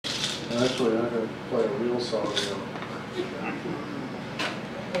Actually, I'm going to play a real song now.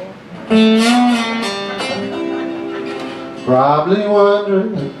 Probably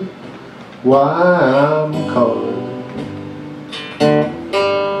wondering why I'm calling.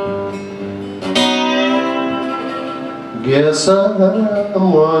 Guess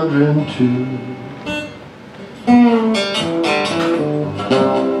I'm wondering too.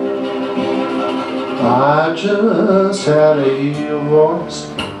 I just had to hear your voice,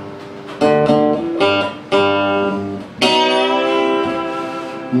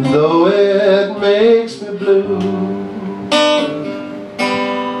 though it makes me blue.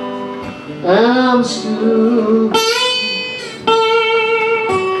 I'm still,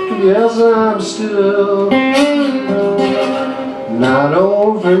 yes, I'm still not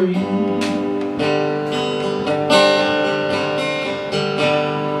over you.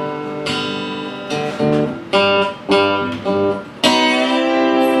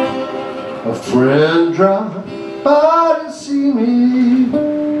 A friend dropped by to see me.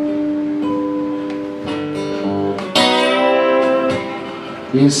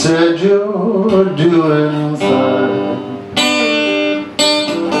 He said you're doing fine.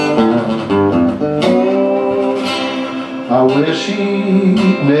 I wish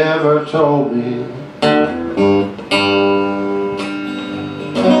he'd never told me.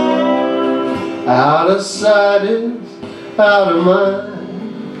 Out of sight is out of mind.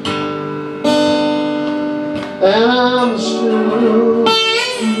 And I'm still,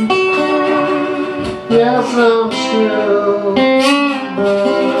 yes, I'm still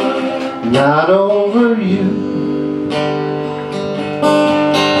not over you.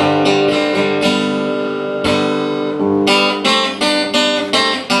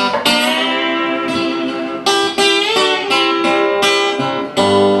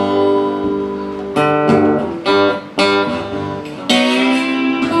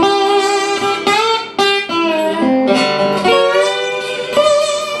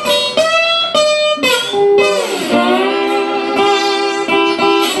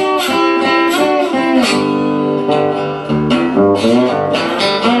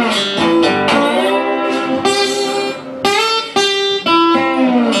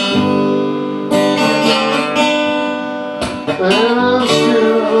 And I'm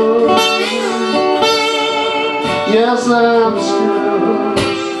still, yes, I'm still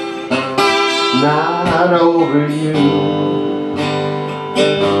not over you.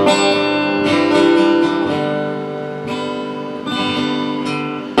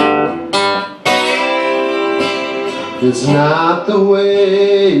 It's not the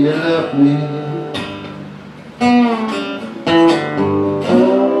way you left me.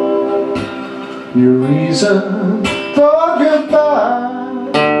 Your reason for goodbye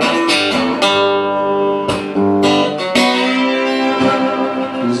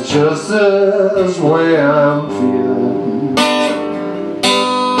is just this way I'm feeling.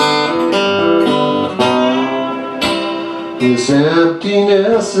 This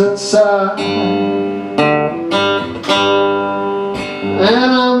emptiness inside. And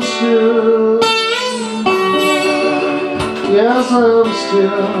I'm still, yes, I'm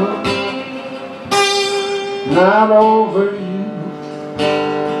still not over you.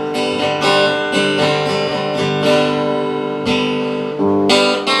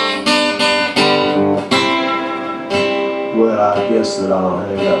 Well, I guess that I'll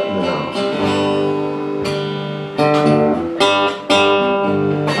hang up now.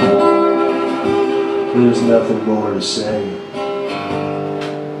 There's nothing more to say.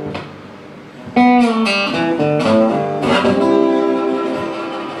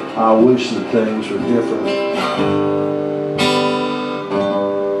 I wish that things were different.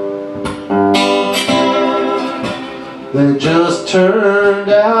 They just turned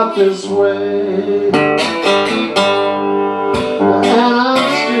out this way. And I'm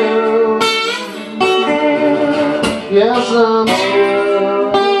still, yes, I'm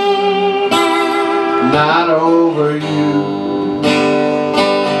still not over you.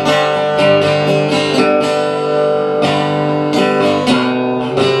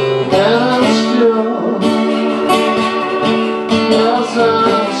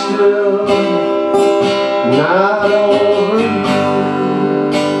 Not over you.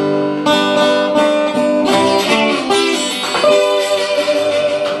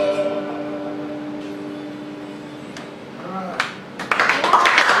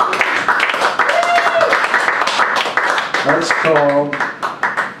 That's called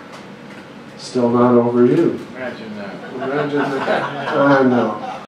Still Not Over You. Imagine that. Imagine that. I know.